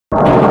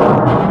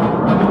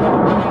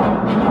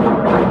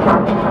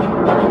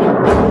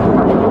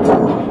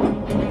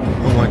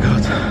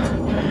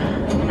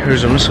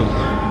什么手？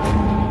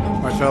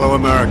 My fellow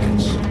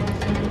Americans,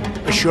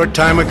 a short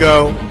time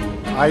ago,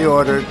 I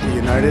ordered the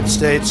United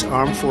States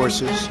Armed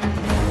Forces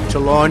to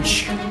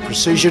launch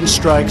precision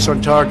strikes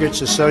on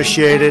targets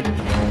associated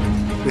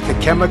with the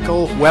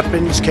chemical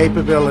weapons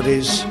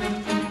capabilities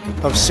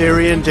of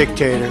Syrian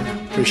dictator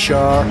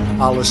Bashar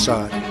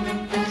al-Assad.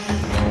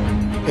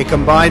 A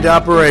combined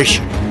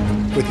operation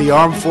with the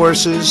armed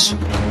forces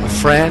of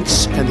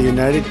France and the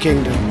United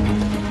Kingdom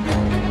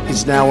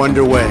is now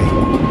underway.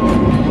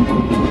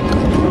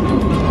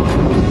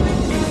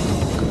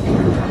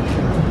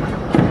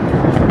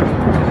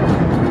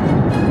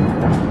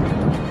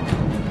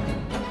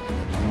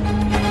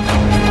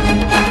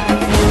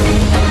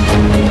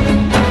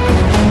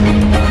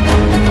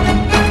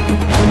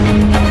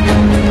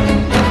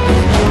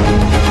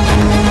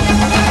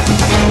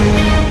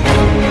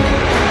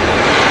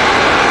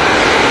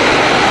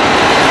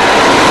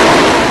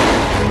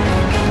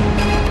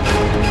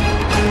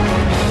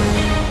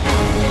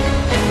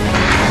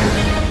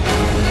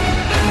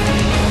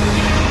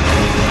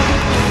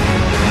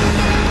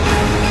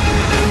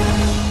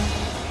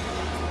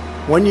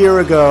 One year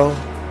ago,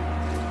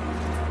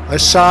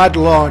 Assad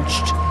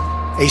launched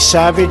a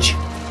savage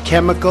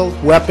chemical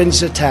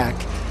weapons attack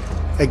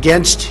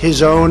against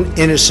his own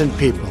innocent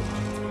people.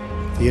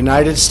 The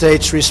United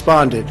States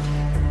responded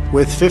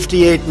with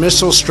 58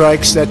 missile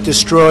strikes that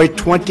destroyed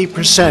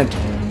 20%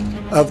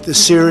 of the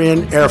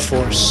Syrian Air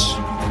Force.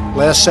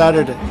 Last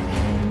Saturday,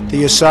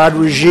 the Assad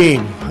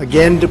regime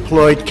again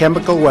deployed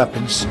chemical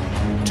weapons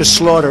to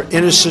slaughter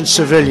innocent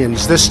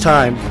civilians, this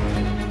time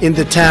in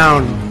the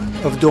town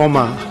of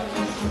Douma,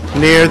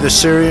 near the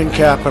Syrian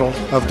capital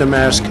of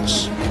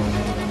Damascus.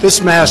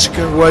 This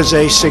massacre was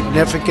a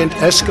significant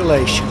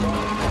escalation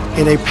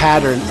in a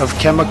pattern of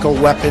chemical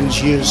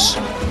weapons use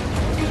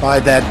by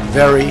that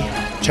very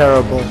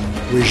terrible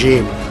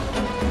regime.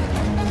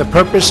 The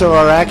purpose of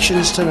our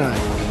actions tonight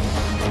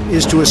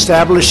is to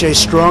establish a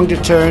strong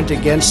deterrent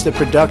against the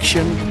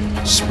production,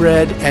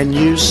 spread, and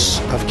use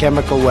of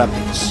chemical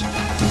weapons.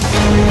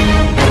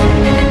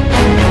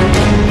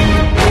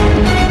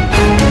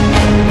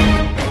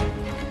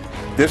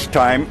 This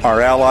time,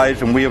 our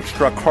allies and we have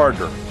struck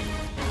harder